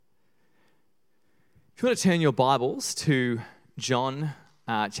If you want to turn your Bibles to John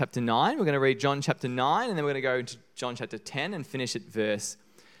chapter 9, we're going to read John chapter 9, and then we're going to go into John chapter 10 and finish at verse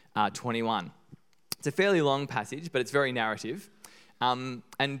 21. It's a fairly long passage, but it's very narrative. And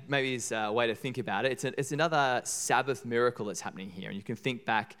maybe as a way to think about it, it's another Sabbath miracle that's happening here. And you can think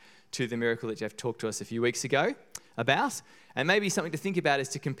back to the miracle that Jeff talked to us a few weeks ago about. And maybe something to think about is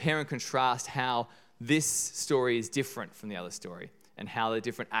to compare and contrast how this story is different from the other story and how the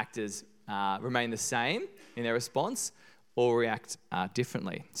different actors remain the same in their response or react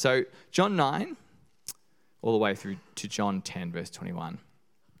differently. So John 9, all the way through to John 10, verse 21.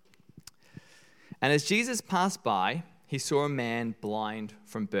 And as Jesus passed by, he saw a man blind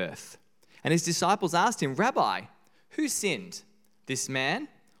from birth. And his disciples asked him, "Rabbi, who sinned, this man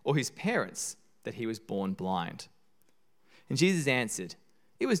or his parents, that he was born blind?" And Jesus answered,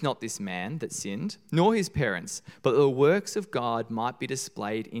 "It was not this man that sinned, nor his parents, but the works of God might be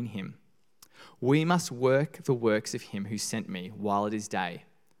displayed in him. We must work the works of him who sent me while it is day.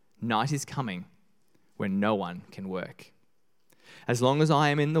 Night is coming when no one can work. As long as I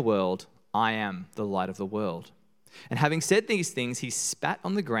am in the world, I am the light of the world." And having said these things, he spat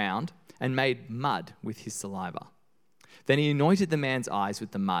on the ground and made mud with his saliva. Then he anointed the man's eyes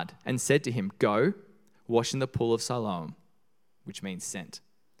with the mud and said to him, "Go, wash in the pool of Siloam," which means sent.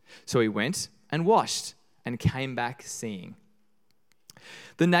 So he went and washed and came back seeing.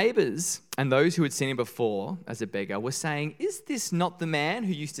 The neighbors and those who had seen him before as a beggar were saying, "Is this not the man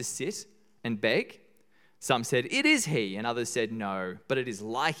who used to sit and beg?" Some said, "It is he," and others said, "No, but it is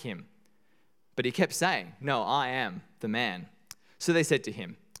like him." But he kept saying, "No, I am the man." So they said to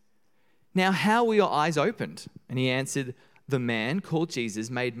him, "Now how were your eyes opened?" And he answered, "The man called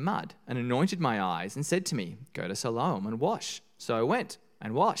Jesus made mud and anointed my eyes and said to me, 'Go to Siloam and wash.' So I went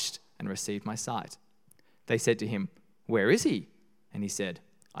and washed and received my sight." They said to him, "Where is he?" And he said,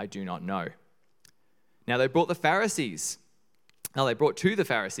 "I do not know." Now they brought to the Pharisees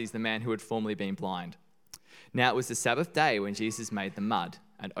the man who had formerly been blind. Now it was the Sabbath day when Jesus made the mud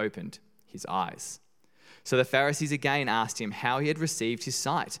and opened his eyes. So the Pharisees again asked him how he had received his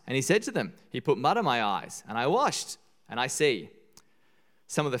sight. And he said to them, "He put mud on my eyes, and I washed, and I see."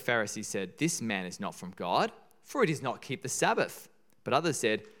 Some of the Pharisees said, "This man is not from God, for he does not keep the Sabbath." But others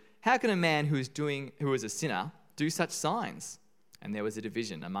said, "How can a man who is a sinner do such signs?" And there was a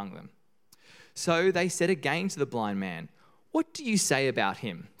division among them. So they said again to the blind man, "What do you say about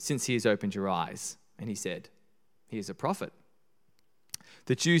him, since he has opened your eyes?" And he said, "He is a prophet."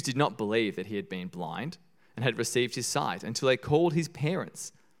 The Jews did not believe that he had been blind and had received his sight until they called his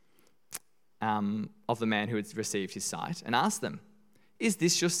parents of the man who had received his sight and asked them, "Is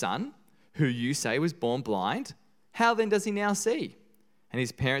this your son, who you say was born blind? How then does he now see?" And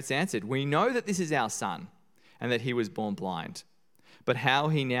his parents answered, "We know that this is our son and that he was born blind. But how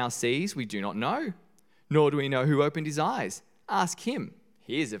he now sees, we do not know, nor do we know who opened his eyes. Ask him.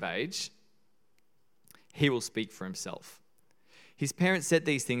 He is of age. He will speak for himself." His parents said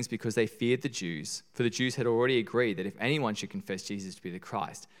these things because they feared the Jews, for the Jews had already agreed that if anyone should confess Jesus to be the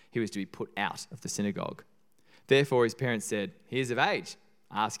Christ, he was to be put out of the synagogue. Therefore his parents said, "He is of age.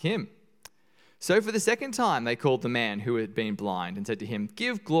 Ask him." So for the second time they called the man who had been blind and said to him,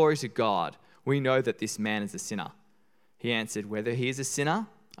 "Give glory to God. We know that this man is a sinner." He answered, "Whether he is a sinner,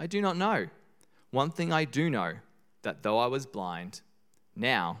 I do not know. One thing I do know, that though I was blind,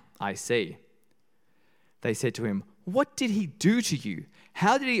 now I see." They said to him, "What did he do to you?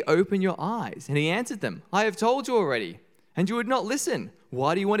 How did he open your eyes?" And he answered them, "I have told you already, and you would not listen.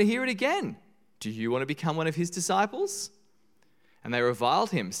 Why do you want to hear it again? Do you want to become one of his disciples?" And they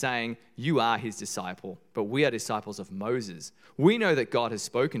reviled him, saying, "You are his disciple, but we are disciples of Moses. We know that God has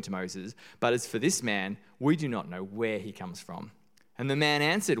spoken to Moses, but as for this man, we do not know where he comes from." And the man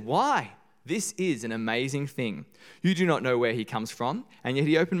answered, "Why? This is an amazing thing. You do not know where he comes from, and yet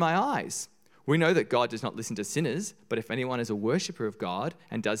he opened my eyes. We know that God does not listen to sinners, but if anyone is a worshipper of God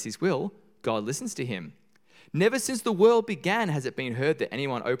and does his will, God listens to him. Never since the world began has it been heard that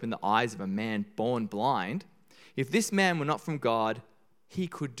anyone opened the eyes of a man born blind. If this man were not from God, he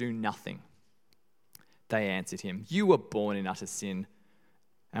could do nothing." They answered him, "You were born in utter sin,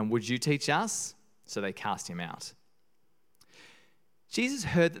 and would you teach us?" So they cast him out. Jesus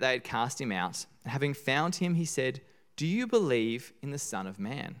heard that they had cast him out, and having found him, he said, "Do you believe in the Son of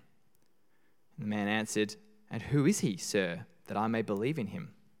Man?" And the man answered, "And who is he, sir, that I may believe in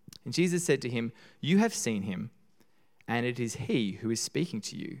him?" And Jesus said to him, "You have seen him, and it is he who is speaking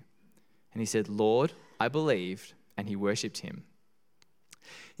to you." And he said, "Lord, I believed," and he worshipped him.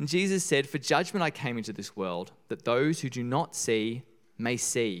 And Jesus said, "For judgment I came into this world, that those who do not see may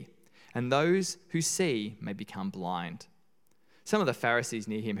see, and those who see may become blind." Some of the Pharisees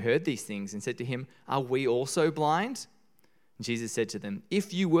near him heard these things and said to him, "Are we also blind?" And Jesus said to them,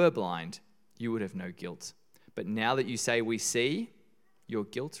 "If you were blind, you would have no guilt. But now that you say we see, your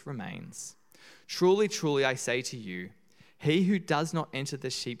guilt remains. Truly, truly, I say to you, he who does not enter the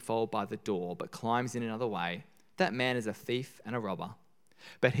sheepfold by the door, but climbs in another way, that man is a thief and a robber.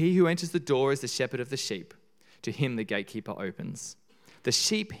 But he who enters the door is the shepherd of the sheep. To him the gatekeeper opens. The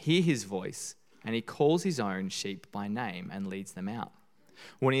sheep hear his voice, and he calls his own sheep by name and leads them out.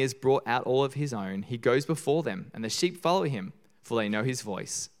 When he has brought out all of his own, he goes before them, and the sheep follow him, for they know his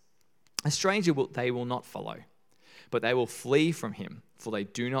voice. A stranger they will not follow, but they will flee from him, for they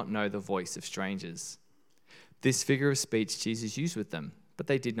do not know the voice of strangers." This figure of speech Jesus used with them, but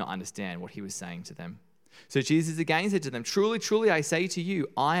they did not understand what he was saying to them. So Jesus again said to them, "Truly, truly, I say to you,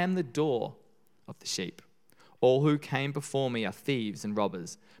 I am the door of the sheep. All who came before me are thieves and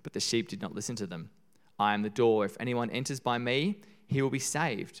robbers, but the sheep did not listen to them. I am the door. If anyone enters by me, he will be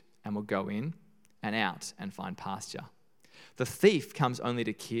saved and will go in and out and find pasture. The thief comes only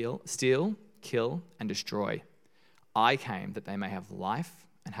to steal, kill, and destroy. I came that they may have life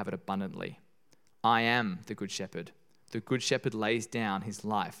and have it abundantly. I am the good shepherd. The good shepherd lays down his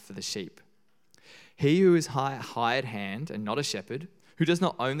life for the sheep. He who is hired hand and not a shepherd, who does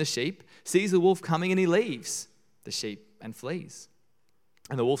not own the sheep, sees the wolf coming and he leaves the sheep and flees.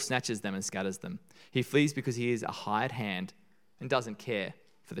 And the wolf snatches them and scatters them. He flees because he is a hired hand and doesn't care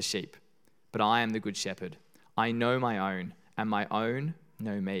for the sheep. But I am the good shepherd. I know my own, and my own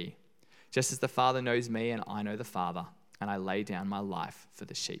know me. Just as the Father knows me, and I know the Father, and I lay down my life for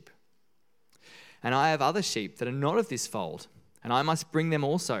the sheep. And I have other sheep that are not of this fold, and I must bring them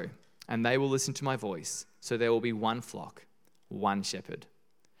also, and they will listen to my voice. So there will be one flock, one shepherd.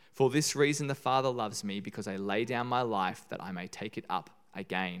 For this reason the Father loves me, because I lay down my life that I may take it up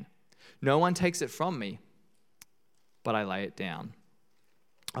again. No one takes it from me, but I lay it down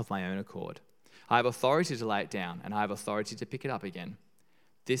of my own accord. I have authority to lay it down, and I have authority to pick it up again.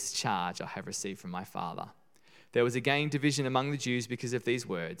 This charge I have received from my Father." There was again division among the Jews because of these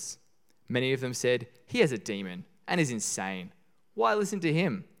words. Many of them said, "He has a demon and is insane. Why listen to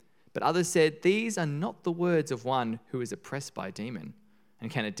him?" But others said, "These are not the words of one who is oppressed by a demon. And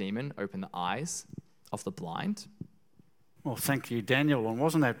can a demon open the eyes of the blind?" Well, thank you, Daniel. And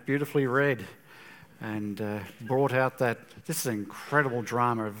wasn't that beautifully read? And brought out this is an incredible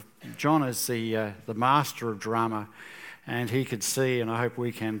drama. John is the master of drama, and he could see, and I hope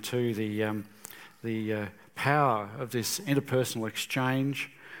we can too, the power of this interpersonal exchange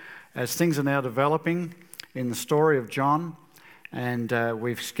as things are now developing in the story of John. And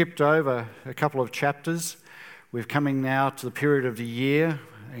we've skipped over a couple of chapters. We're coming now to the period of the year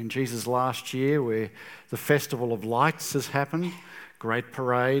in Jesus' last year where the Festival of Lights has happened. Great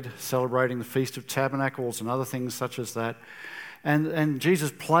parade celebrating the Feast of Tabernacles and other things such as that. And Jesus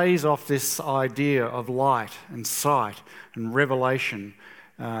plays off this idea of light and sight and revelation,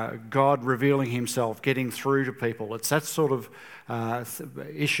 God revealing himself, getting through to people. It's that sort of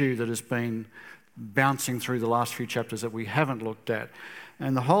issue that has been bouncing through the last few chapters that we haven't looked at.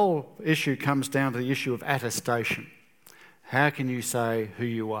 And the whole issue comes down to the issue of attestation. How can you say who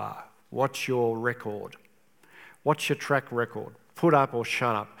you are? What's your record? What's your track record? Put up or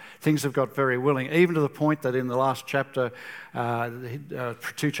shut up. Things have got very willing, even to the point that in the last chapter,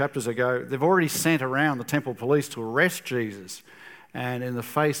 2 chapters ago, they've already sent around the temple police to arrest Jesus. And in the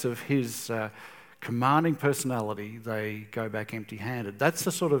face of his commanding personality, they go back empty-handed. That's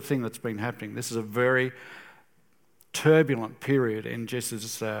the sort of thing that's been happening. This is a very turbulent period in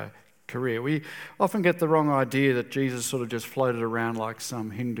Jesus' career. We often get the wrong idea that Jesus sort of just floated around like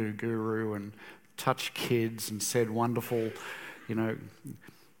some Hindu guru and touched kids and said wonderful,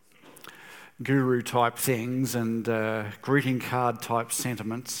 guru-type things and greeting card-type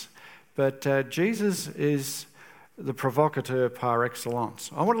sentiments. But Jesus is the provocateur par excellence.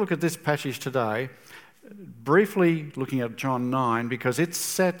 I want to look at this passage today, briefly looking at John 9, because it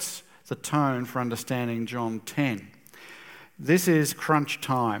sets the tone for understanding John 10. This is crunch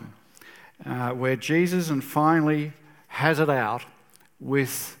time, where Jesus finally has it out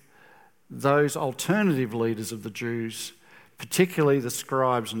with those alternative leaders of the Jews, particularly the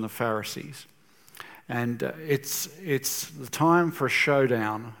scribes and the Pharisees. And it's the time for a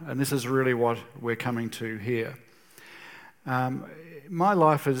showdown, and this is really what we're coming to here. My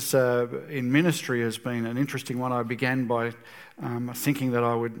life in ministry has been an interesting one. I began by thinking that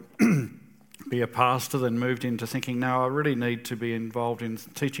I would be a pastor, then moved into thinking, no, I really need to be involved in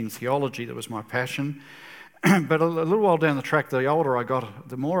teaching theology. That was my passion. But a little while down the track, the older I got,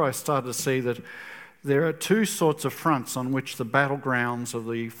 the more I started to see that there are two sorts of fronts on which the battlegrounds of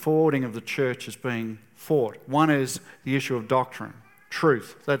the forwarding of the church is being fought. One is the issue of doctrine,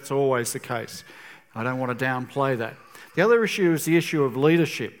 truth. That's always the case. I don't want to downplay that. The other issue is the issue of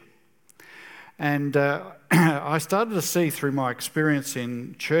leadership. And I started to see through my experience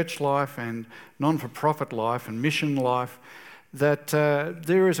in church life and non-for-profit life and mission life that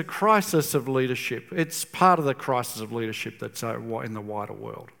there is a crisis of leadership. It's part of the crisis of leadership that's in the wider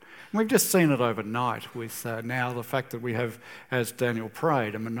world. And we've just seen it overnight with now the fact that we have, as Daniel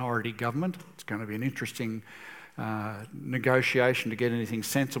prayed, a minority government. It's going to be an interesting negotiation to get anything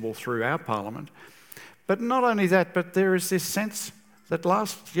sensible through our parliament. But not only that, but there is this sense that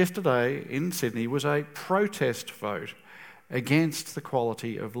yesterday in Sydney was a protest vote against the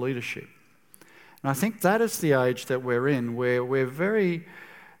quality of leadership. And I think that is the age that we're in, where we're very,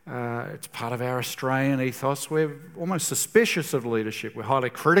 it's part of our Australian ethos, we're almost suspicious of leadership, we're highly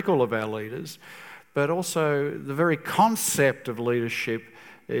critical of our leaders, but also the very concept of leadership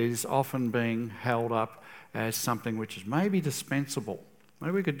is often being held up as something which is maybe dispensable.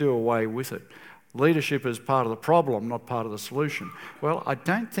 Maybe we could do away with it. Leadership is part of the problem, not part of the solution. Well, I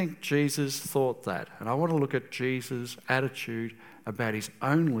don't think Jesus thought that. And I want to look at Jesus' attitude about his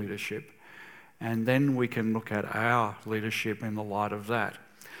own leadership, and then we can look at our leadership in the light of that.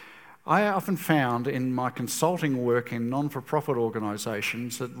 I often found in my consulting work in non-for-profit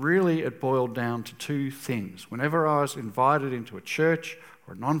organisations that really it boiled down to two things. Whenever I was invited into a church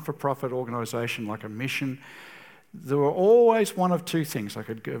or a non-for-profit organisation like a mission, there were always one of two things. I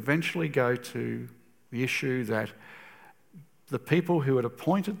could eventually go to the issue that the people who had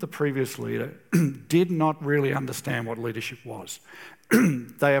appointed the previous leader did not really understand what leadership was.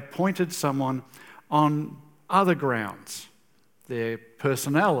 They appointed someone on other grounds, their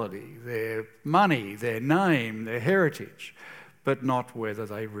personality, their money, their name, their heritage, but not whether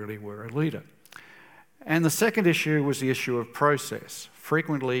they really were a leader. And the second issue was the issue of process.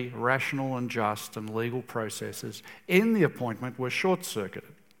 Frequently, rational and just and legal processes in the appointment were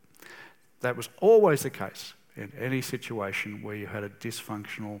short-circuited. That was always the case in any situation where you had a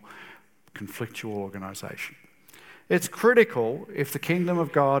dysfunctional, conflictual organisation. It's critical, if the kingdom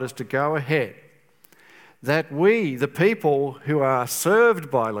of God is to go ahead, that we, the people who are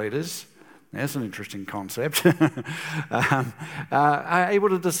served by leaders, that's an interesting concept, are able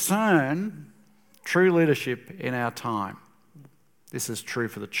to discern true leadership in our time. This is true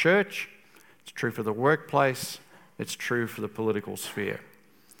for the church, it's true for the workplace, it's true for the political sphere.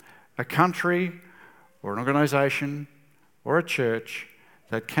 A country or an organisation or a church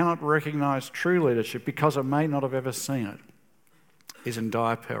that cannot recognise true leadership because it may not have ever seen it is in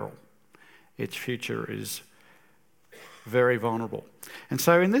dire peril. Its future is very vulnerable. And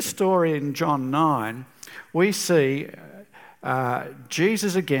so in this story in John 9, we see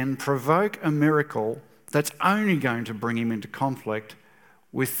Jesus again provoke a miracle that's only going to bring him into conflict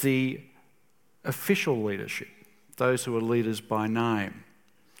with the official leadership, those who are leaders by name.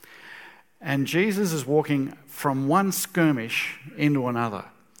 And Jesus is walking from one skirmish into another.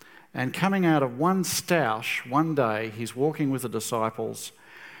 And coming out of one stoush one day, he's walking with the disciples,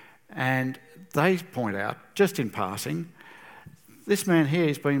 and they point out, just in passing, this man here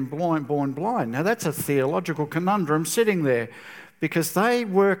has been born blind. Now that's a theological conundrum sitting there, because they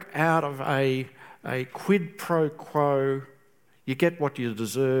work out of a quid pro quo, you get what you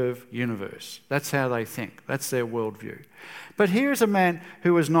deserve universe. That's how they think. That's their worldview. But here's a man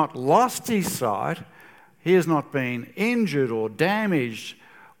who has not lost his sight. He has not been injured or damaged,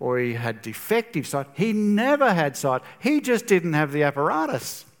 or he had defective sight. He never had sight. He just didn't have the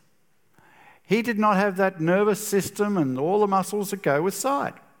apparatus. He did not have that nervous system and all the muscles that go with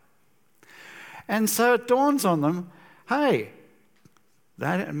sight. And so it dawns on them, hey,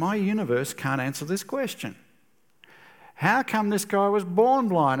 my universe can't answer this question. How come this guy was born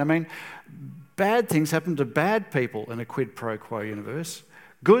blind? I mean, bad things happen to bad people in a quid pro quo universe.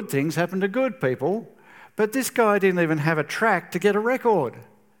 Good things happen to good people. But this guy didn't even have a track to get a record.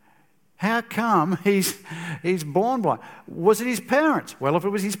 How come he's born blind? Was it his parents? Well, if it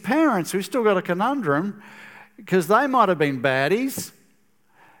was his parents, we've still got a conundrum, because they might have been baddies.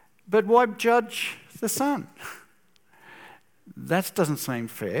 But why judge the son? That doesn't seem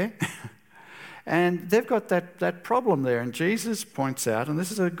fair. And they've got that problem there. And Jesus points out, and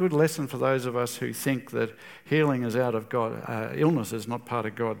this is a good lesson for those of us who think that healing is out of God, illness is not part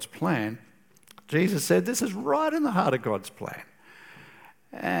of God's plan. Jesus said this is right in the heart of God's plan.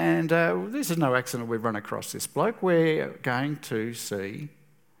 And this is no accident we've run across this bloke. We're going to see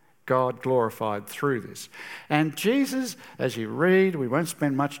God glorified through this. And Jesus, as you read, we won't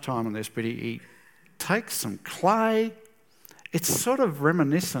spend much time on this, but he takes some clay. It's sort of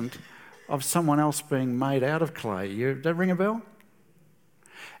reminiscent of someone else being made out of clay. Does that ring a bell?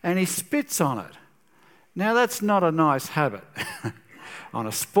 And he spits on it. Now, that's not a nice habit. On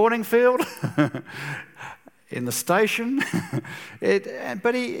a sporting field, in the station,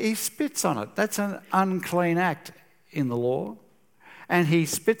 but he spits on it. That's an unclean act in the law. And he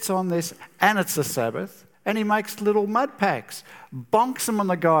spits on this, and it's the Sabbath, and he makes little mud packs, bonks them on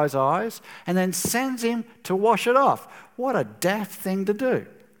the guy's eyes, and then sends him to wash it off. What a daft thing to do.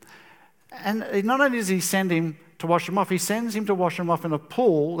 And not only does he send him to wash them off, he sends him to wash them off in a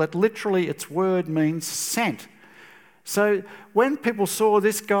pool that literally its word means sent. So when people saw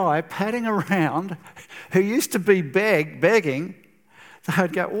this guy padding around who used to be begging, they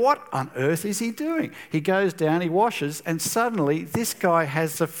would go, what on earth is he doing? He goes down, he washes, and suddenly this guy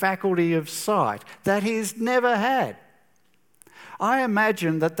has the faculty of sight that he's never had. I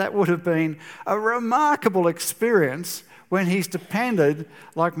imagine that would have been a remarkable experience when he's depended,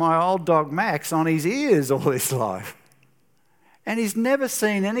 like my old dog Max, on his ears all his life. And he's never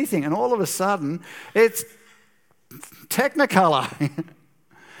seen anything, and all of a sudden it's Technicolor.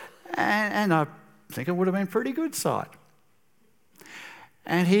 and I think it would have been pretty good sight.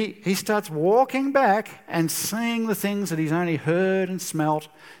 And he starts walking back and seeing the things that he's only heard and smelt.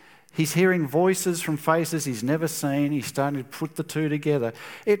 He's hearing voices from faces he's never seen. He's starting to put the two together.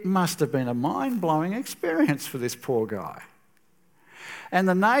 It must have been a mind-blowing experience for this poor guy. And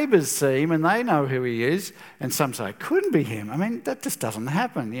the neighbours see him and they know who he is. And some say, it couldn't be him. I mean, that just doesn't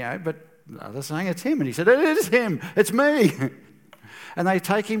happen, but others saying it's him. And he said, it is him. It's me. And they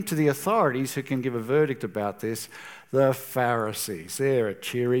take him to the authorities who can give a verdict about this, the Pharisees. They're a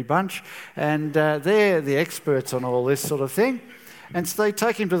cheery bunch, and they're the experts on all this sort of thing. And so they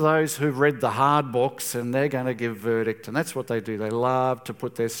take him to those who've read the hard books, and they're going to give verdict. And that's what they do. They love to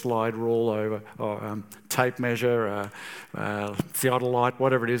put their slide rule over, or tape measure, theodolite,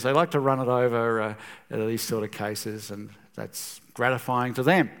 whatever it is. They like to run it over these sort of cases, and that's gratifying to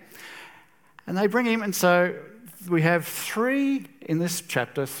them. And they bring him, and so we have in this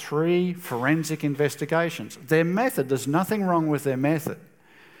chapter, three forensic investigations. Their method, there's nothing wrong with their method.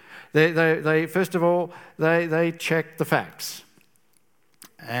 They first of all, they check the facts.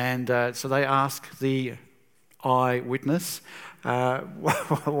 And so they ask the eyewitness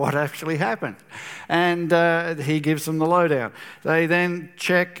what actually happened. And he gives them the lowdown. They then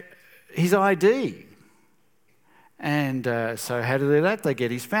check his ID. And so how do they do that? They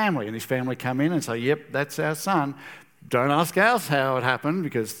get his family, and his family come in and say, yep, that's our son. Don't ask us how it happened,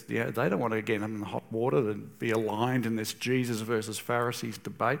 because they don't want to get him in the hot water and be aligned in this Jesus versus Pharisees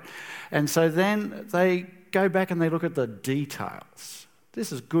debate. And so then they go back and they look at the details.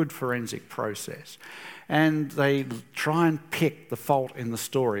 This is good forensic process. And they try and pick the fault in the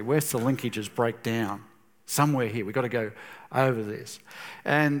story. Where's the linkages break down? Somewhere here. We've got to go over this.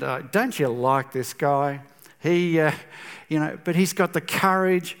 And don't you like this guy? But he's got the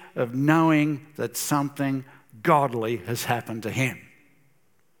courage of knowing that something godly has happened to him.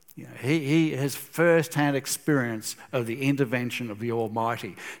 He has first-hand experience of the intervention of the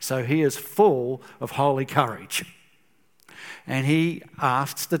Almighty. So he is full of holy courage. And he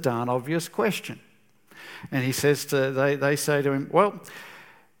asks the darn obvious question. And he says they say to him, well,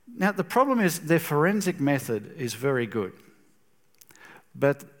 now the problem is their forensic method is very good,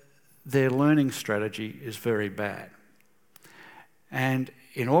 but their learning strategy is very bad. And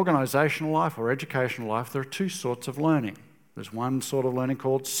in organisational life or educational life, there are two sorts of learning. There's one sort of learning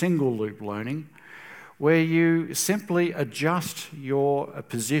called single loop learning, where you simply adjust your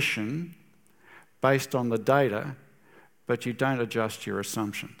position based on the data, but you don't adjust your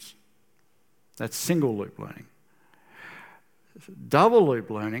assumptions. That's single loop learning. Double loop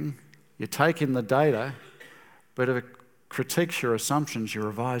learning, you take in the data, but if it critiques your assumptions, you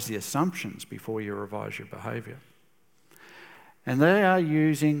revise the assumptions before you revise your behaviour. And they are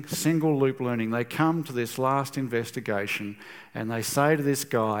using single loop learning. They come to this last investigation and they say to this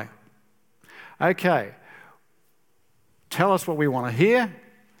guy, okay, tell us what we want to hear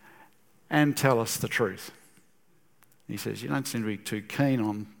and tell us the truth. He says, you don't seem to be too keen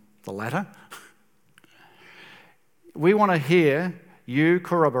on the latter. We want to hear you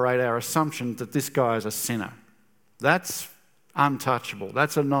corroborate our assumption that this guy is a sinner. That's untouchable.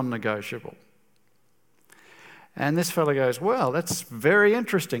 That's a non-negotiable. And this fellow goes, well, that's very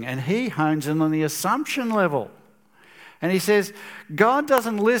interesting. And he hones in on the assumption level. And he says, God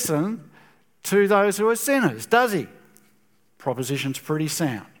doesn't listen to those who are sinners, does he? Proposition's pretty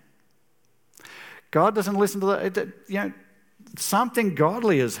sound. God doesn't listen to that. Something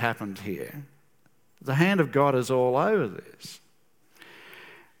godly has happened here. The hand of God is all over this.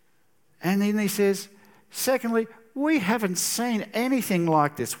 And then he says, Secondly, we haven't seen anything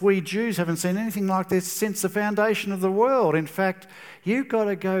like this. We Jews haven't seen anything like this since the foundation of the world. In fact, you've got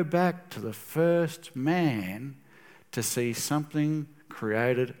to go back to the first man to see something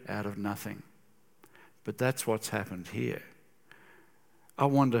created out of nothing. But that's what's happened here. I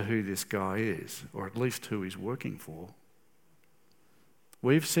wonder who this guy is, or at least who he's working for.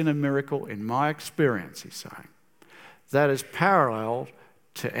 We've seen a miracle, in my experience, he's saying, that is parallel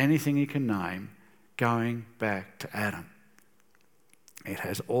to anything you can name, going back to Adam. It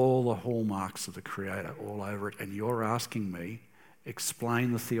has all the hallmarks of the Creator all over it, and you're asking me,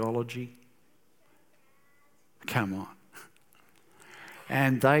 explain the theology? Come on.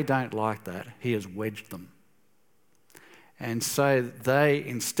 And they don't like that. He has wedged them. And so they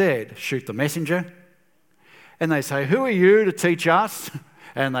instead shoot the messenger, and they say, "Who are you to teach us?"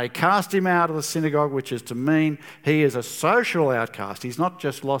 And they cast him out of the synagogue, which is to mean he is a social outcast. He's not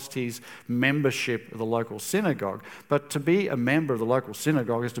just lost his membership of the local synagogue, but to be a member of the local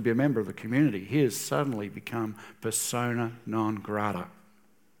synagogue is to be a member of the community. He has suddenly become persona non grata.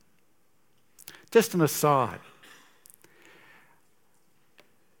 Just an aside.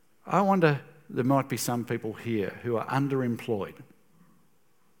 I wonder, there might be some people here who are underemployed.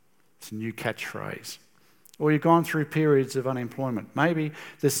 It's a new catchphrase. Or you've gone through periods of unemployment. Maybe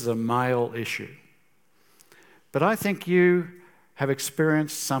this is a male issue. But I think you have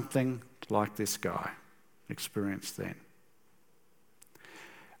experienced something like this guy experienced then.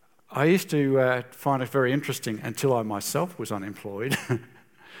 I used to find it very interesting, until I myself was unemployed,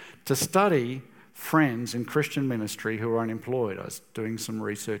 to study friends in Christian ministry who are unemployed. I was doing some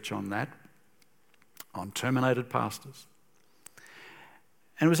research on that, on terminated pastors.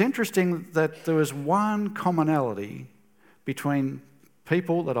 And it was interesting that there was one commonality between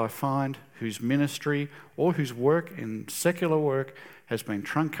people that I find whose ministry or whose work in secular work has been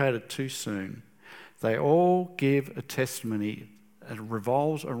truncated too soon. They all give a testimony that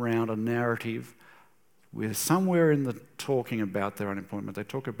revolves around a narrative where somewhere in the talking about their unemployment, they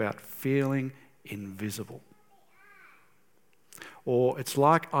talk about feeling invisible. Or it's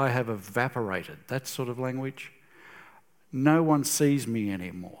like I have evaporated, that sort of language. No one sees me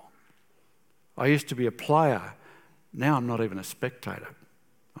anymore. I used to be a player. Now I'm not even a spectator.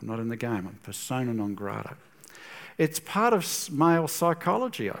 I'm not in the game. I'm persona non grata. It's part of male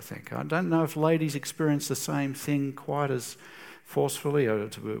psychology, I think. I don't know if ladies experience the same thing quite as forcefully,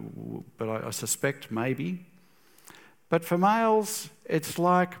 but I suspect maybe. But for males, it's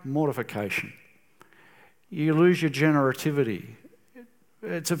like mortification. You lose your generativity.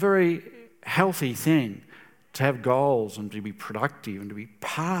 It's a very healthy thing to have goals and to be productive and to be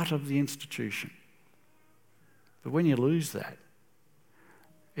part of the institution. But when you lose that,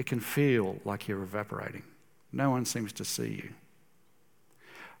 it can feel like you're evaporating. No one seems to see you.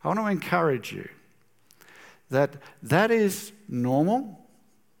 I want to encourage you that that is normal,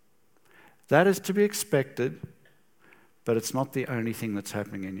 that is to be expected, but it's not the only thing that's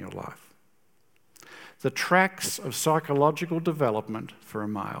happening in your life. The tracks of psychological development for a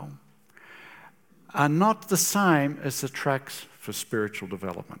male are not the same as the tracks for spiritual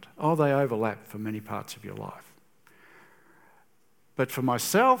development. Oh, they overlap for many parts of your life. But for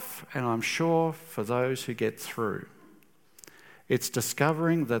myself, and I'm sure for those who get through, it's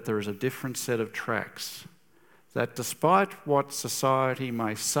discovering that there is a different set of tracks, that despite what society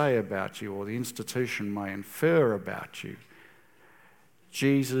may say about you or the institution may infer about you,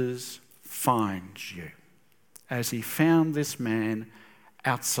 Jesus finds you, as he found this man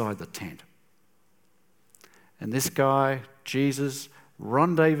outside the tent. And this guy, Jesus,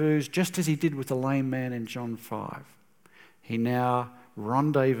 rendezvous, just as he did with the lame man in John 5. He now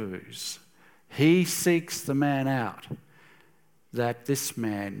rendezvous. He seeks the man out, that this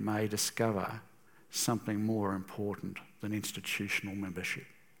man may discover something more important than institutional membership.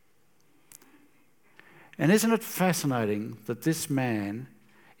 And isn't it fascinating that this man,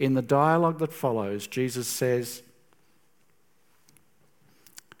 in the dialogue that follows, Jesus says,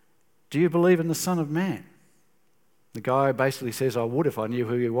 "Do you believe in the Son of Man?" The guy basically says, "I would if I knew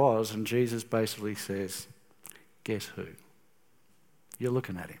who he was." And Jesus basically says, "Guess who? You're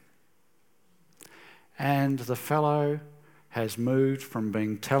looking at him." And the fellow has moved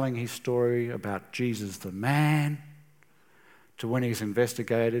from telling his story about Jesus the man to, when he's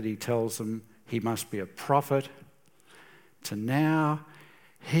investigated, he tells them he must be a prophet, to now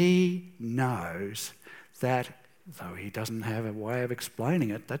he knows that, though he doesn't have a way of explaining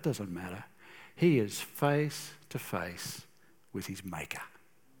it, that doesn't matter. He is face to face with his Maker.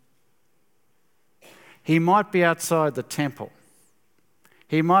 He might be outside the temple.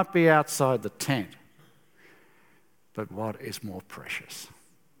 He might be outside the tent. But what is more precious?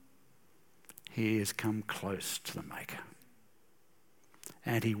 he has come close to the Maker.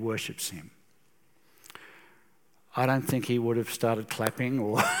 And he worships him. I don't think he would have started clapping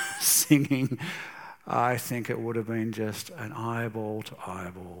or singing. I think it would have been just an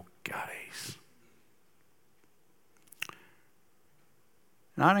eyeball-to-eyeball gaze.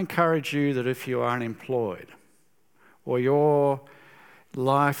 And I'd encourage you that if you are unemployed or your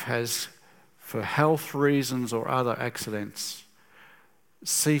life has, for health reasons or other accidents,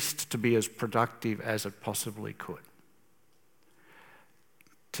 ceased to be as productive as it possibly could,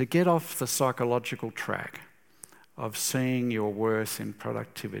 to get off the psychological track of seeing your worth in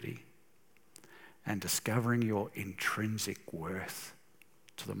productivity and discovering your intrinsic worth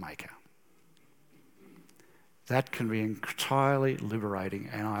to the Maker. That can be entirely liberating,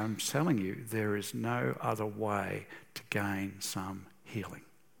 and I'm telling you, there is no other way to gain some healing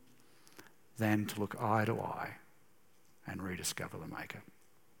than to look eye to eye and rediscover the Maker.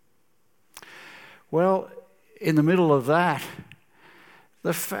 Well, in the middle of that,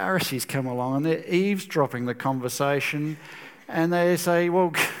 the Pharisees come along and they're eavesdropping the conversation, and they say,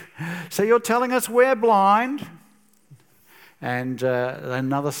 well, so you're telling us we're blind? And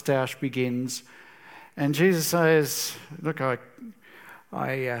another stoush begins, and Jesus says, look, I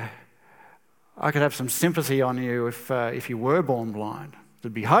could have some sympathy on you if you were born blind.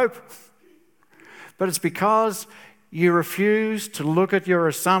 There'd be hope. But it's because you refuse to look at your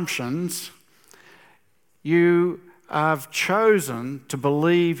assumptions. You have chosen to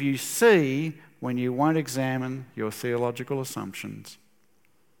believe you see when you won't examine your theological assumptions.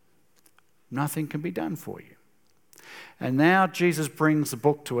 Nothing can be done for you. And now Jesus brings the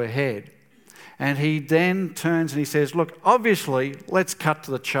book to a head. And he then turns and he says, look, obviously, let's cut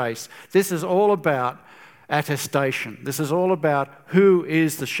to the chase. This is all about attestation. This is all about who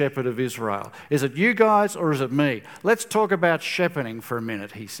is the shepherd of Israel. Is it you guys or is it me? Let's talk about shepherding for a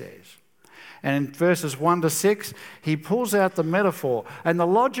minute, he says. And in verses 1 to 6, he pulls out the metaphor. And the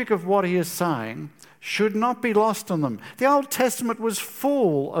logic of what he is saying should not be lost on them. The Old Testament was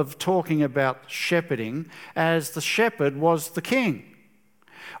full of talking about shepherding as the shepherd was the king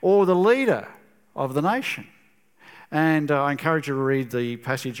or the leader of the nation. And I encourage you to read the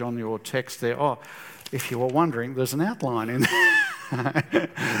passage on your text there. Oh, if you were wondering, there's an outline in there.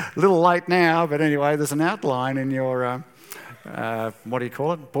 A little late now, but anyway, there's an outline in your, what do you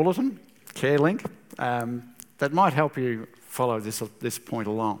call it, bulletin? Care link that might help you follow this point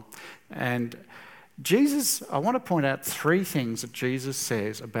along. And Jesus, I want to point out three things that Jesus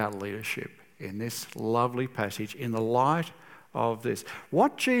says about leadership in this lovely passage in the light of this.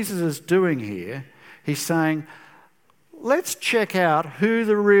 What Jesus is doing here, he's saying, let's check out who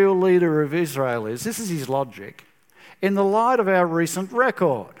the real leader of Israel is. This is his logic. In the light of our recent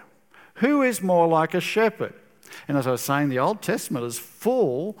record, who is more like a shepherd? And as I was saying, the Old Testament is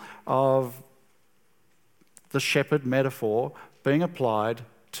full of the shepherd metaphor being applied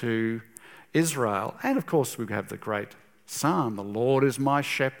to Israel. And of course, we have the great psalm, the Lord is my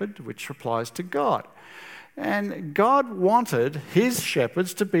shepherd, which applies to God. And God wanted his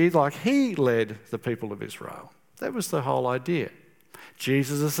shepherds to be like he led the people of Israel. That was the whole idea.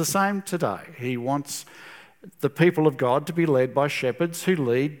 Jesus is the same today. He wants the people of God to be led by shepherds who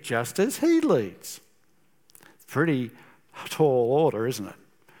lead just as he leads. Pretty tall order, isn't it?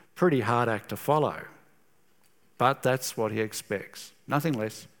 Pretty hard act to follow. But that's what he expects, nothing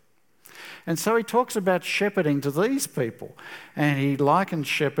less. And so he talks about shepherding to these people. And he likens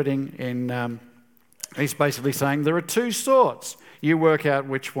shepherding in, he's basically saying there are two sorts. You work out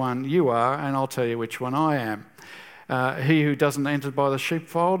which one you are, and I'll tell you which one I am. He who doesn't enter by the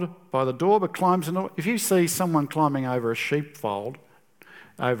sheepfold, by the door, but climbs in. If you see someone climbing over a sheepfold,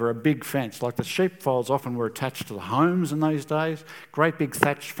 over a big fence, like the sheepfolds often were attached to the homes in those days, great big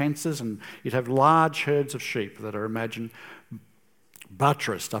thatched fences, and you'd have large herds of sheep that are, imagine,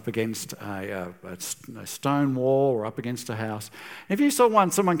 buttressed up against a stone wall or up against a house. If you saw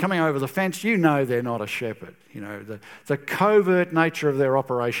someone coming over the fence, you know they're not a shepherd. You know, the covert nature of their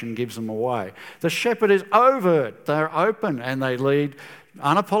operation gives them away. The shepherd is overt. They're open and they lead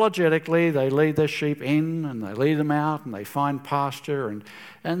unapologetically. They lead their sheep in and they lead them out and they find pasture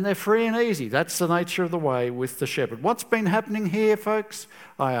and they're free and easy. That's the nature of the way with the shepherd. What's been happening here, folks?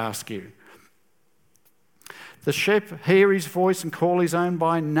 I ask you. The sheep hear his voice and call his own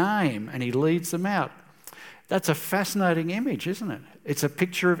by name, and he leads them out. That's a fascinating image, isn't it? It's a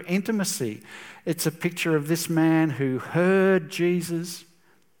picture of intimacy. It's a picture of this man who heard Jesus,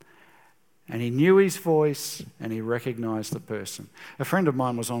 and he knew his voice, and he recognised the person. A friend of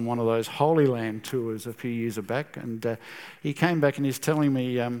mine was on one of those Holy Land tours a few years back, and he came back and he's telling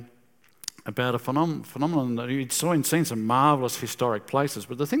me about a phenomenon that he'd seen some marvellous historic places,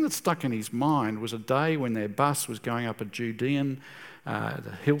 but the thing that stuck in his mind was a day when their bus was going up a Judean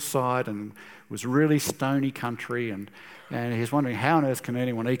the hillside, and it was really stony country, and he was wondering how on earth can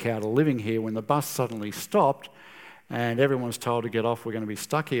anyone eke out a living here when the bus suddenly stopped and everyone was told to get off, we're going to be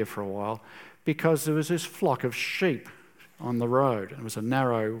stuck here for a while, because there was this flock of sheep on the road. It was a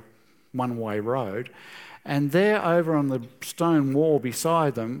narrow one-way road. And there, over on the stone wall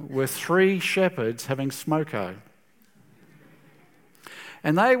beside them, were 3 shepherds having smoko.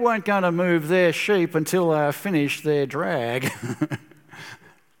 And they weren't going to move their sheep until they finished their drag.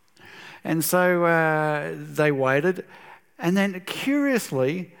 And so they waited. And then,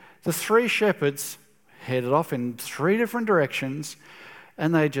 curiously, the 3 shepherds headed off in 3 different directions.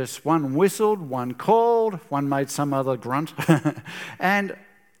 And they just, one whistled, one called, one made some other grunt. And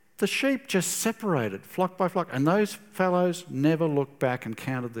the sheep just separated, flock by flock, and those fellows never looked back and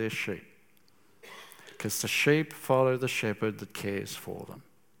counted their sheep, because the sheep follow the shepherd that cares for them.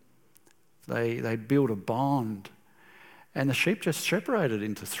 They build a bond, and the sheep just separated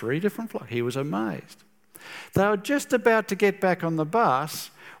into 3 different flocks. He was amazed. They were just about to get back on the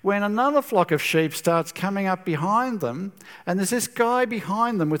bus when another flock of sheep starts coming up behind them, and there's this guy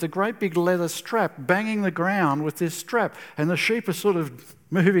behind them with a great big leather strap banging the ground with this strap, and the sheep are sort of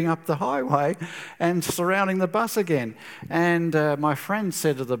moving up the highway and surrounding the bus again. And my friend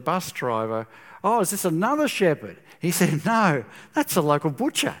said to the bus driver, "Oh, is this another shepherd?" He said, "No, that's a local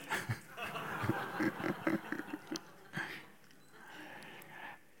butcher."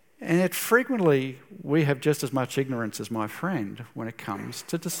 And yet frequently we have just as much ignorance as my friend when it comes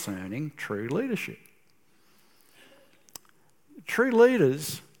to discerning true leadership. True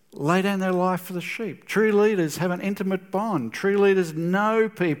leaders lay down their life for the sheep. True leaders have an intimate bond. True leaders know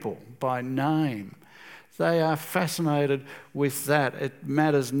people by name. They are fascinated with that. It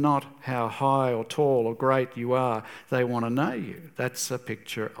matters not how high or tall or great you are. They want to know you. That's a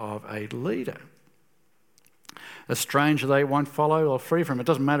picture of a leader. A stranger they won't follow or free from. It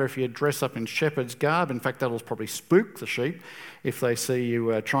doesn't matter if you dress up in shepherd's garb. In fact, that'll probably spook the sheep if they see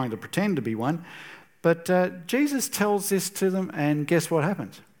you trying to pretend to be one. But Jesus tells this to them, and guess what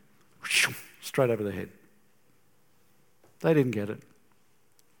happens? Straight over the head. They didn't get it.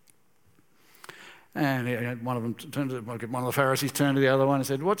 And one of the Pharisees turned to the other one and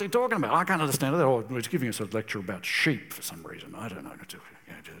said, "What's he talking about? I can't understand it." Oh, he's giving us a lecture about sheep for some reason. I don't know.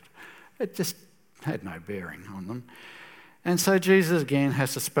 It just had no bearing on them. And so Jesus again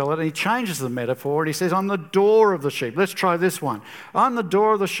has to spell it, and he changes the metaphor, and he says, "I'm the door of the sheep." Let's try this one. "I'm the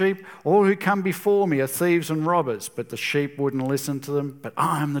door of the sheep. All who come before me are thieves and robbers, but the sheep wouldn't listen to them. But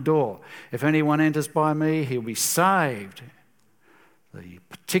I am the door. If anyone enters by me, he'll be saved." The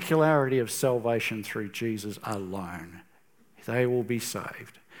particularity of salvation through Jesus alone. They will be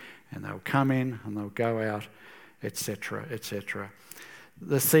saved, and they'll come in and they'll go out, etc., etc.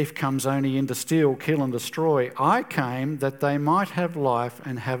 "The thief comes only in to steal, kill and destroy. I came that they might have life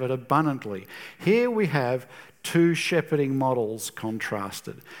and have it abundantly." Here we have 2 shepherding models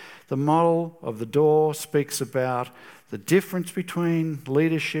contrasted. The model of the door speaks about the difference between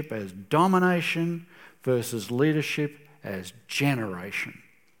leadership as domination versus leadership as generation.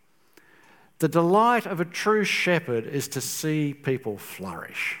 The delight of a true shepherd is to see people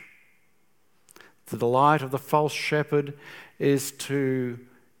flourish. The delight of the false shepherd is to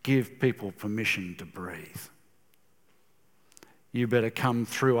give people permission to breathe. You better come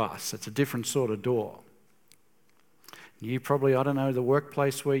through us. It's a different sort of door. You probably, I don't know, the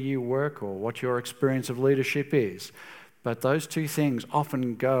workplace where you work or what your experience of leadership is, but those 2 things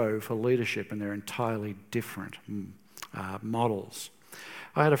often go for leadership, and they're entirely different models.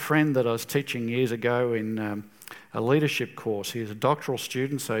 I had a friend that I was teaching years ago in a leadership course. He was a doctoral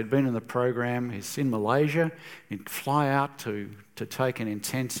student, so he'd been in the program. He's in Malaysia. He'd fly out to take an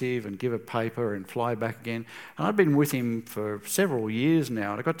intensive and give a paper and fly back again. And I'd been with him for several years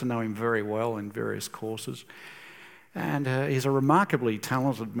now, and I got to know him very well in various courses. And he's a remarkably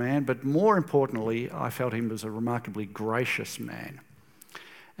talented man, but more importantly, I felt him as a remarkably gracious man.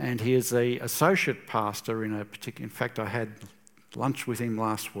 And he is the associate pastor in a particular... In fact, I had lunch with him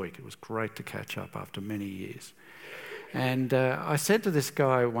last week. It was great to catch up after many years. And I said to this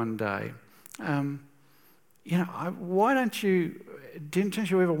guy one day, why don't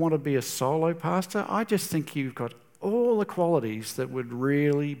you ever want to be a solo pastor? I just think you've got all the qualities that would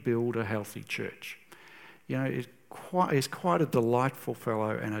really build a healthy church. You know, he's quite a delightful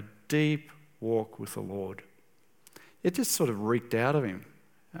fellow and a deep walk with the Lord. It just sort of reeked out of him.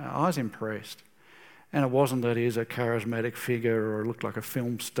 I was impressed. And it wasn't that he's a charismatic figure or looked like a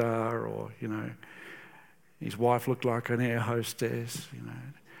film star or, his wife looked like an air hostess,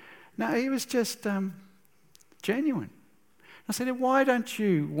 No, he was just genuine. I said, why don't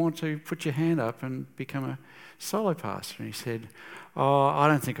you want to put your hand up and become a solo pastor? And he said, I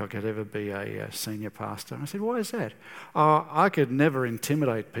don't think I could ever be a senior pastor. And I said, why is that? I could never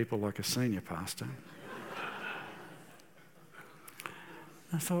intimidate people like a senior pastor.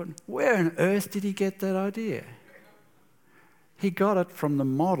 I thought, where on earth did he get that idea? He got it from the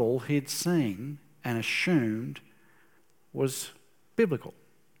model he'd seen and assumed was biblical.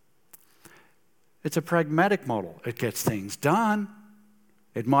 It's a pragmatic model. It gets things done.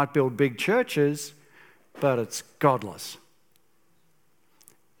 It might build big churches, but it's godless.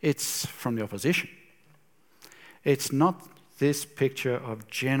 It's from the opposition. It's not this picture of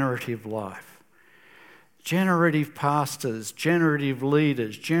generative life. Generative pastors, generative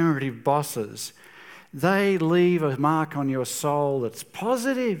leaders, generative bosses, they leave a mark on your soul that's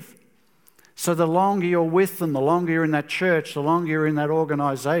positive. So the longer you're with them, the longer you're in that church, the longer you're in that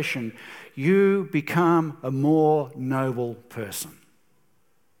organisation, you become a more noble person.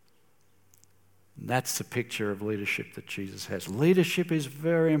 And that's the picture of leadership that Jesus has. Leadership is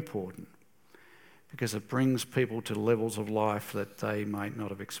very important because it brings people to levels of life that they might not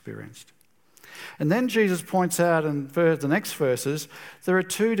have experienced. And then Jesus points out in the next verses, there are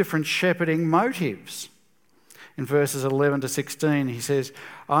two different shepherding motives. In verses 11 to 16, he says,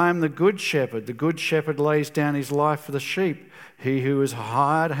 I am the good shepherd. The good shepherd lays down his life for the sheep. He who is a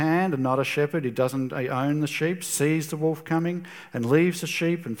hired hand and not a shepherd, who doesn't own the sheep, sees the wolf coming and leaves the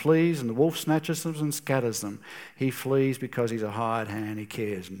sheep and flees, and the wolf snatches them and scatters them. He flees because he's a hired hand. He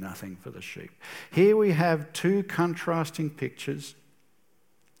cares nothing for the sheep. Here we have two contrasting pictures.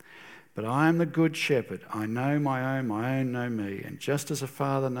 But I am the good shepherd. I know my own know me. And just as the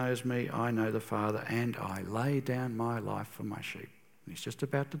Father knows me, I know the Father, and I lay down my life for my sheep. And he's just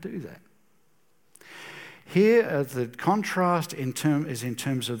about to do that. Here, the contrast is in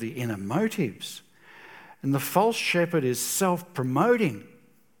terms of the inner motives. And the false shepherd is self-promoting,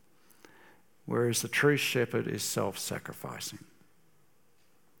 whereas the true shepherd is self-sacrificing.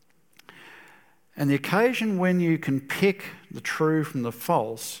 And the occasion when you can pick the true from the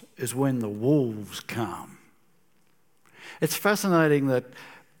false is when the wolves come. It's fascinating that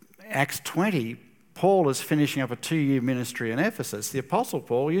Acts 20, Paul is finishing up a 2-year ministry in Ephesus. The Apostle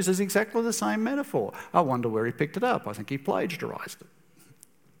Paul uses exactly the same metaphor. I wonder where he picked it up. I think he plagiarized it.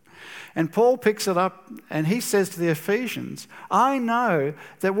 And Paul picks it up and he says to the Ephesians, I know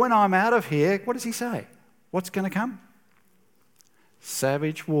that when I'm out of here, what does he say? What's going to come?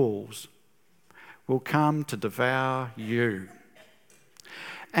 Savage wolves will come to devour you.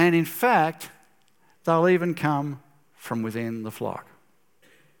 And in fact, they'll even come from within the flock.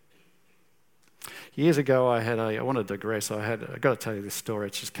 Years ago, I want to digress. I've got to tell you this story.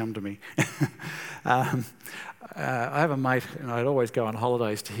 It's just come to me. I have a mate, and I'd always go on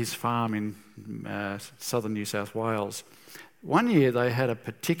holidays to his farm in southern New South Wales. One year, they had a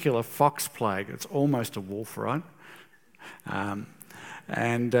particular fox plague. It's almost a wolf, right?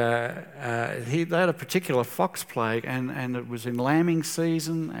 And they had a particular fox plague, and it was in lambing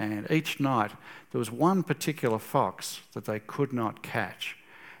season, and each night there was one particular fox that they could not catch.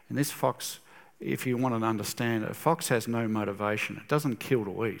 And this fox, if you want to understand, a fox has no motivation. It doesn't kill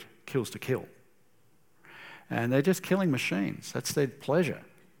to eat, it kills to kill. And they're just killing machines. That's their pleasure.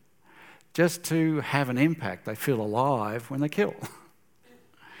 Just to have an impact. They feel alive when they kill.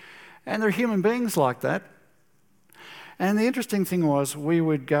 And they're human beings like that. And the interesting thing was, we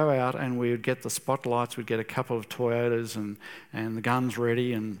would go out and we would get the spotlights, we'd get a couple of Toyotas and the guns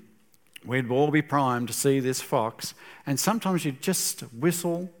ready, and we'd all be primed to see this fox. And sometimes you'd just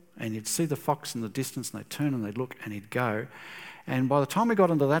whistle and you'd see the fox in the distance, and they'd turn and they'd look and he'd go. And by the time we got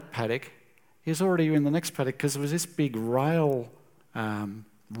into that paddock, he was already in the next paddock, because there was this big rail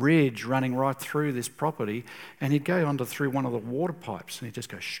ridge running right through this property, and he'd go through one of the water pipes and he'd just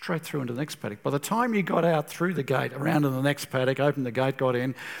go straight through into the next paddock. By the time you got out through the gate, around to the next paddock, opened the gate, got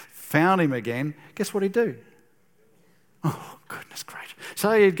in, found him again, guess what he'd do? Oh, goodness gracious.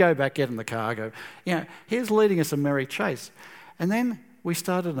 So he'd go back, get in the car, go, he was leading us a merry chase. And then we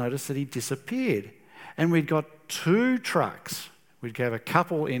started to notice that he disappeared. And we'd got 2 trucks. We'd have a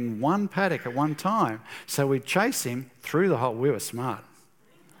couple in one paddock at one time. So we'd chase him through the whole, we were smart.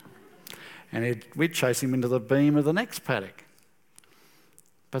 And we'd chase him into the beam of the next paddock.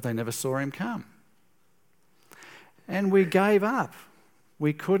 But they never saw him come. And we gave up.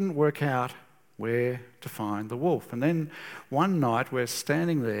 We couldn't work out where to find the wolf. And then one night we're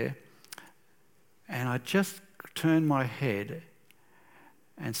standing there, and I just turned my head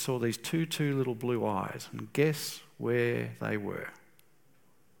and saw these two little blue eyes. And guess where they were?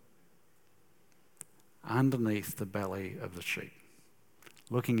 Underneath the belly of the sheep,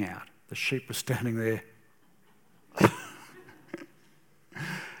 looking out. The sheep were standing there.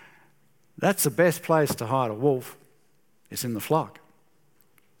 That's the best place to hide a wolf, is in the flock.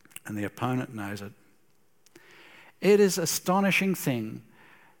 And the opponent knows it. It is an astonishing thing.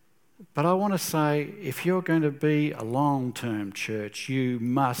 But I want to say, if you're going to be a long-term church, you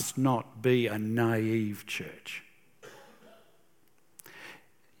must not be a naive church.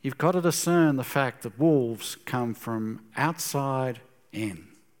 You've got to discern the fact that wolves come from outside in.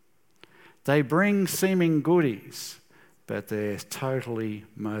 They bring seeming goodies, but they're totally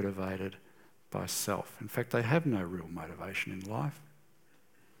motivated by self. In fact, they have no real motivation in life.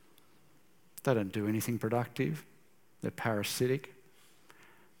 They don't do anything productive. They're parasitic.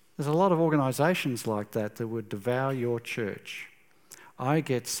 There's a lot of organisations like that would devour your church. I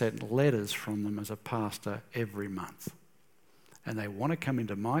get sent letters from them as a pastor every month. And they want to come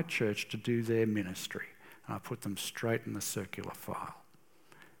into my church to do their ministry. And I put them straight in the circular file.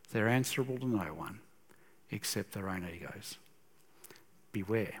 They're answerable to no one except their own egos.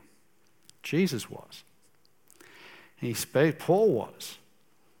 Beware. Jesus was. Paul was.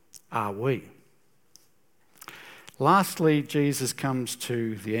 Are we? Lastly, Jesus comes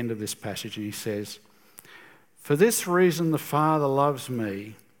to the end of this passage and he says, "For this reason the Father loves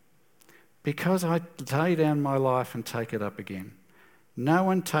me, because I lay down my life and take it up again. No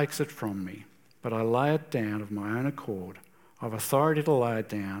one takes it from me, but I lay it down of my own accord. I have authority to lay it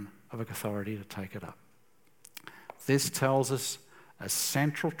down, I have authority to take it up." This tells us a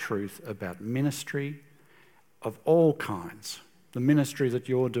central truth about ministry of all kinds, the ministry that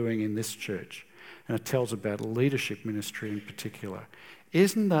you're doing in this church. And it tells about leadership ministry in particular.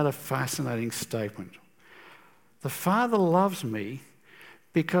 Isn't that a fascinating statement? The Father loves me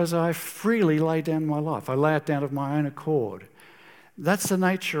because I freely lay down my life. I lay it down of my own accord. That's the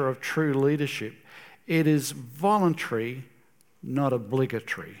nature of true leadership. It is voluntary, not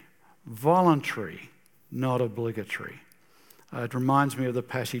obligatory. Voluntary, not obligatory. It reminds me of the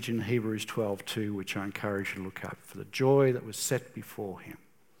passage in Hebrews 12:2, which I encourage you to look up. For the joy that was set before him,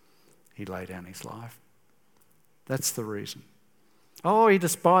 he laid down his life. That's the reason. Oh, he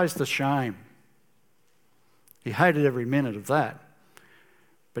despised the shame. He hated every minute of that.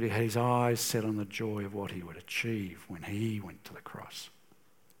 But he had his eyes set on the joy of what he would achieve when he went to the cross.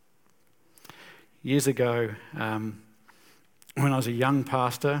 Years ago, when I was a young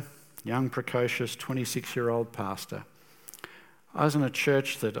pastor, young, precocious, 26-year-old pastor, I was in a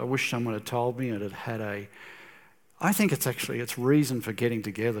church that I wish someone had told me it had I think its reason for getting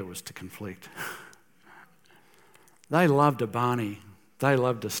together was to conflict. They loved a Barney. They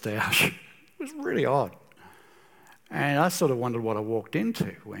loved a Stoush. It was really odd. And I sort of wondered what I walked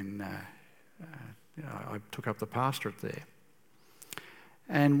into when I took up the pastorate there.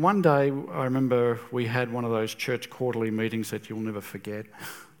 And one day, I remember we had one of those church quarterly meetings that you'll never forget.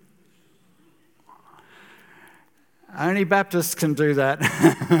 Only Baptists can do that.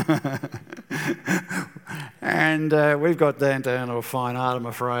 And we've got that down to a fine art, I'm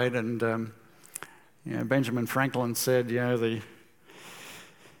afraid. And Benjamin Franklin said,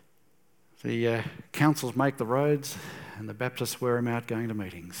 the councils make the roads and the Baptists wear them out going to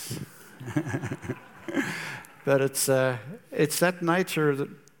meetings. But it's that nature that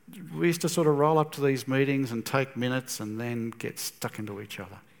we used to sort of roll up to these meetings and take minutes and then get stuck into each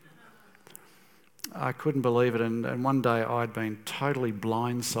other. I couldn't believe it, and one day I'd been totally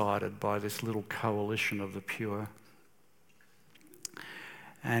blindsided by this little coalition of the pure.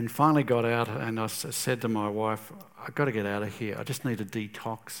 And finally got out, and I said to my wife, "I've got to get out of here. I just need a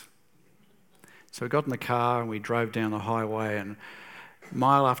detox." So we got in the car and we drove down the highway, and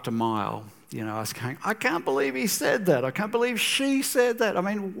mile after mile, I was going, "I can't believe he said that. I can't believe she said that. I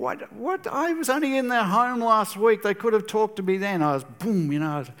mean, what? I was only in their home last week. They could have talked to me then." I was, boom,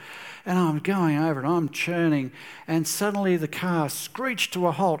 and I'm going over and I'm churning, and suddenly the car screeched to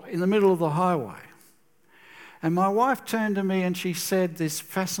a halt in the middle of the highway. And my wife turned to me and she said this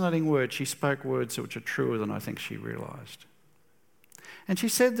fascinating word. She spoke words which are truer than I think she realised. And she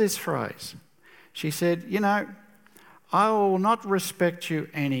said this phrase. She said, "I will not respect you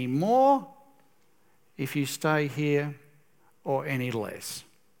any more if you stay here, or any less."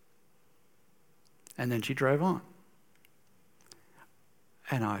 And then she drove on.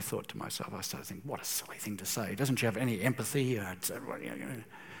 And I thought to myself, I started thinking, what a silly thing to say. Doesn't she have any empathy? And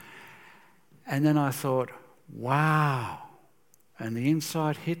then I thought, wow. And the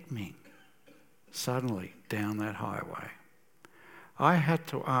insight hit me suddenly down that highway. I had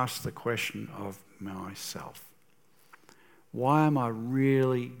to ask the question of myself, why am I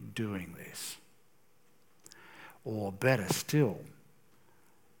really doing this? Or better still,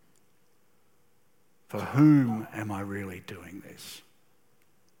 for whom am I really doing this?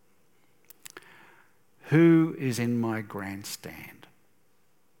 Who is in my grandstand?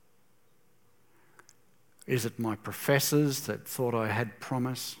 Is it my professors that thought I had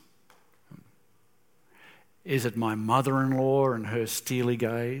promise? Is it my mother-in-law and her steely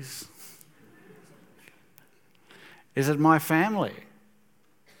gaze? Is it my family?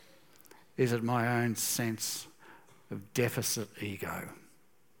 Is it my own sense of deficit ego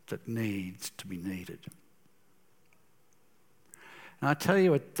that needs to be needed? And I tell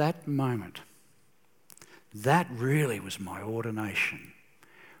you, at that moment, that really was my ordination,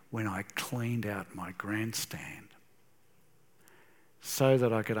 when I cleaned out my grandstand so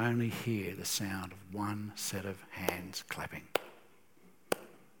that I could only hear the sound of one set of hands clapping.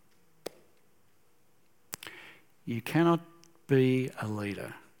 You cannot be a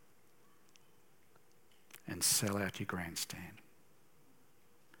leader and sell out your grandstand.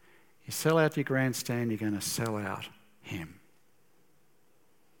 You sell out your grandstand, you're going to sell out him.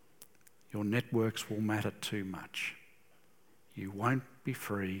 Your networks will matter too much. You won't be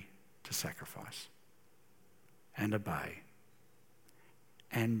free to sacrifice and obey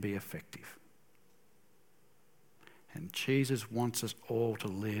and be effective. And Jesus wants us all to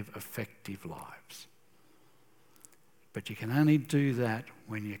live effective lives. But you can only do that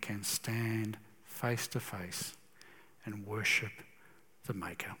when you can stand face to face and worship the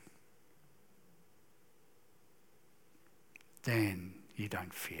Maker. Then you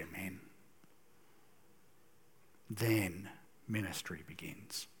don't fear men. Then ministry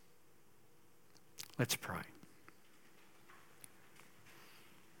begins. Let's pray.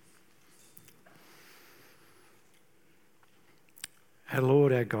 Our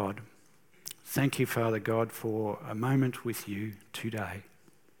Lord, our God, thank you, Father God, for a moment with you today.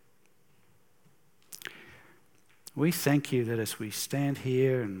 We thank you that as we stand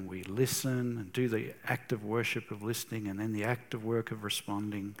here and we listen and do the act of worship of listening and then the act of work of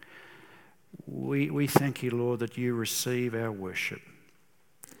responding, we thank you, Lord, that you receive our worship.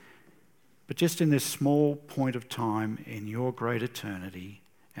 But just in this small point of time in your great eternity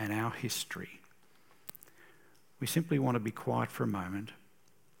and our history, we simply want to be quiet for a moment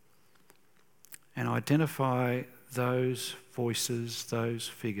and identify those voices, those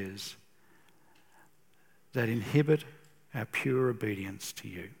figures that inhibit our pure obedience to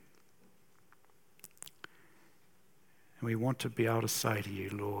you. And we want to be able to say to you,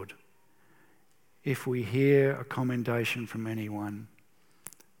 Lord, if we hear a commendation from anyone,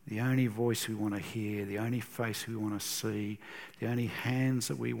 the only voice we want to hear, the only face we want to see, the only hands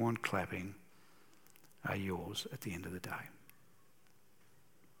that we want clapping are yours at the end of the day.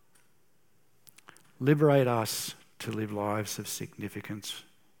 Liberate us to live lives of significance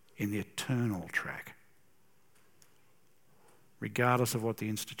in the eternal track, regardless of what the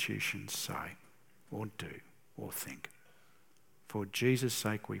institutions say or do or think. For Jesus'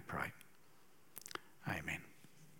 sake we pray. Amen.